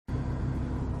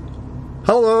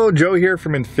Hello, Joe here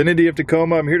from Infiniti of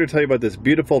Tacoma. I'm here to tell you about this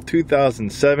beautiful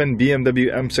 2007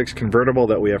 BMW M6 convertible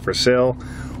that we have for sale.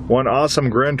 One awesome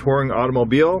Grand Touring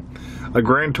automobile. A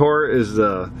Grand Tour is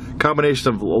the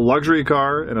combination of a luxury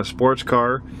car and a sports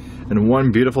car in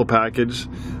one beautiful package.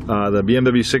 The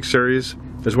BMW 6 Series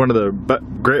is one of the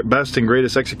best and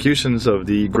greatest executions of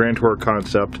the Grand Tour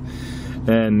concept.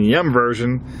 And the M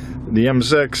version, the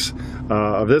M6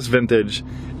 of this vintage,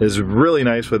 is really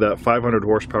nice with that 500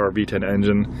 horsepower V10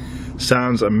 engine.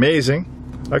 Sounds amazing.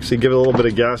 Actually, give it a little bit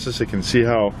of gas so you can see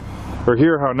how, or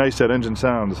hear how nice that engine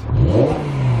sounds.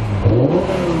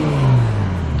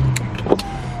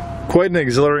 Quite an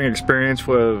exhilarating experience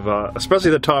with, especially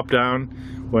the top down,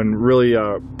 when really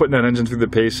putting that engine through the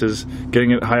paces, getting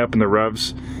it high up in the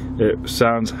revs. It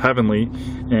sounds heavenly,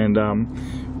 and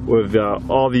with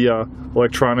all the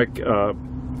electronic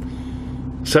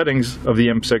settings of the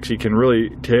M6, you can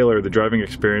really tailor the driving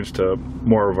experience to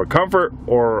more of a comfort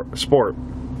or sport.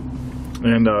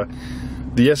 And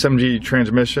the SMG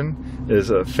transmission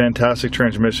is a fantastic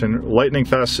transmission, lightning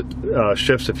fast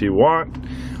shifts if you want,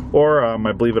 or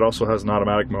I believe it also has an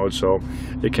automatic mode, so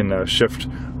it can shift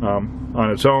on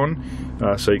its own,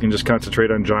 so you can just concentrate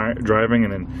on driving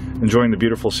and enjoying the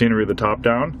beautiful scenery of the top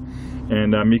down.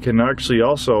 And you can actually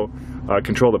also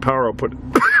control the power output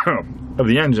of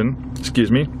the engine,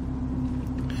 excuse me.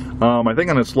 I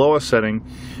think on its lowest setting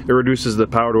it reduces the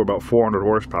power to about 400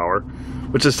 horsepower,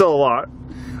 which is still a lot.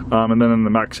 And then in the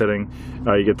max setting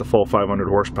you get the full 500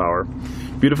 horsepower.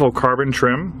 Beautiful carbon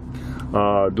trim,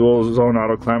 dual zone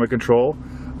auto climate control,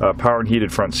 power and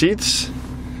heated front seats,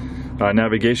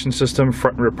 navigation system,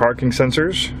 front and rear parking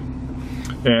sensors.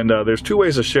 And there's two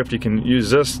ways to shift. You can use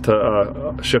this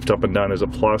to shift up and down as a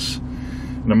plus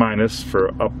and a minus for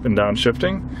up and down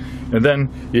shifting. And then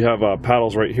you have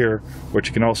paddles right here, which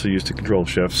you can also use to control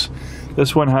shifts.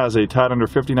 This one has a tad under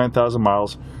 59,000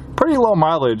 miles. Pretty low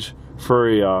mileage for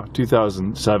a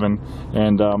 2007.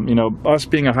 And you know, us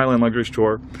being a Highland luxury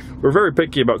store, we're very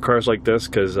picky about cars like this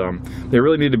because they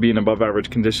really need to be in above average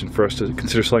condition for us to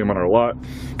consider selling them on our lot.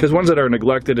 Because ones that are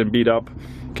neglected and beat up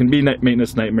can be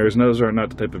maintenance nightmares, and those are not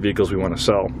the type of vehicles we want to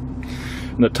sell.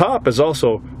 And the top is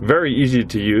also very easy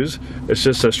to use. It's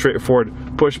just a straightforward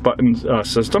push button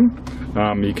system.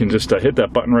 You can just hit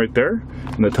that button right there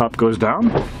and the top goes down.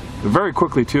 Very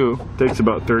quickly too, takes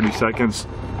about 30 seconds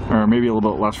or maybe a little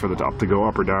bit less for the top to go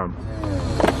up or down.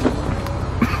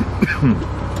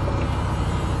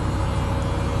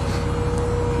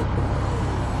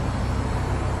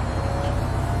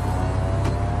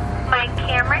 Mike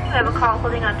Cameron, you have a call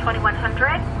holding on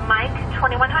 2100. Mike,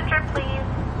 2100 please.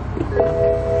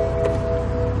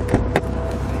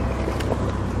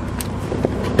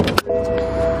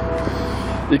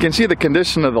 You can see the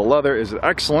condition of the leather is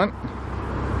excellent.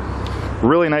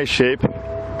 Really nice shape.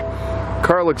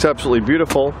 Car looks absolutely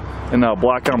beautiful in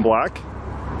black on black.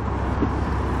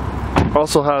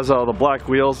 Also has the black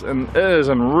wheels, and it is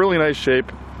in really nice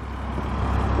shape.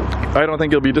 I don't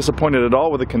think you'll be disappointed at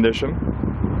all with the condition.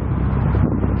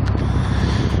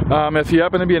 If you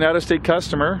happen to be an out-of-state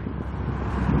customer,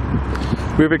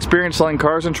 we have experience selling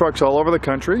cars and trucks all over the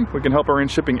country. We can help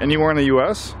arrange shipping anywhere in the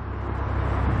U.S.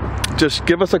 Just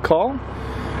give us a call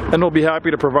and we'll be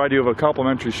happy to provide you with a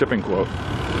complimentary shipping quote.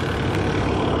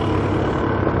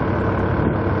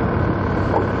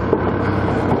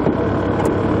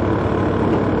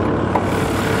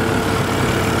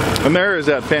 And there is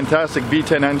that fantastic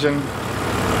V10 engine,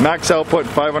 max output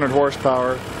 500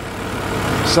 horsepower.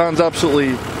 Sounds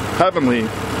absolutely heavenly,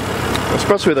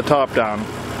 especially with the top down.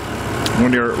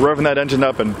 When you're revving that engine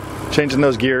up and changing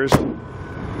those gears.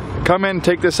 Come in,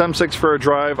 take this M6 for a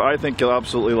drive. I think you'll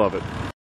absolutely love it.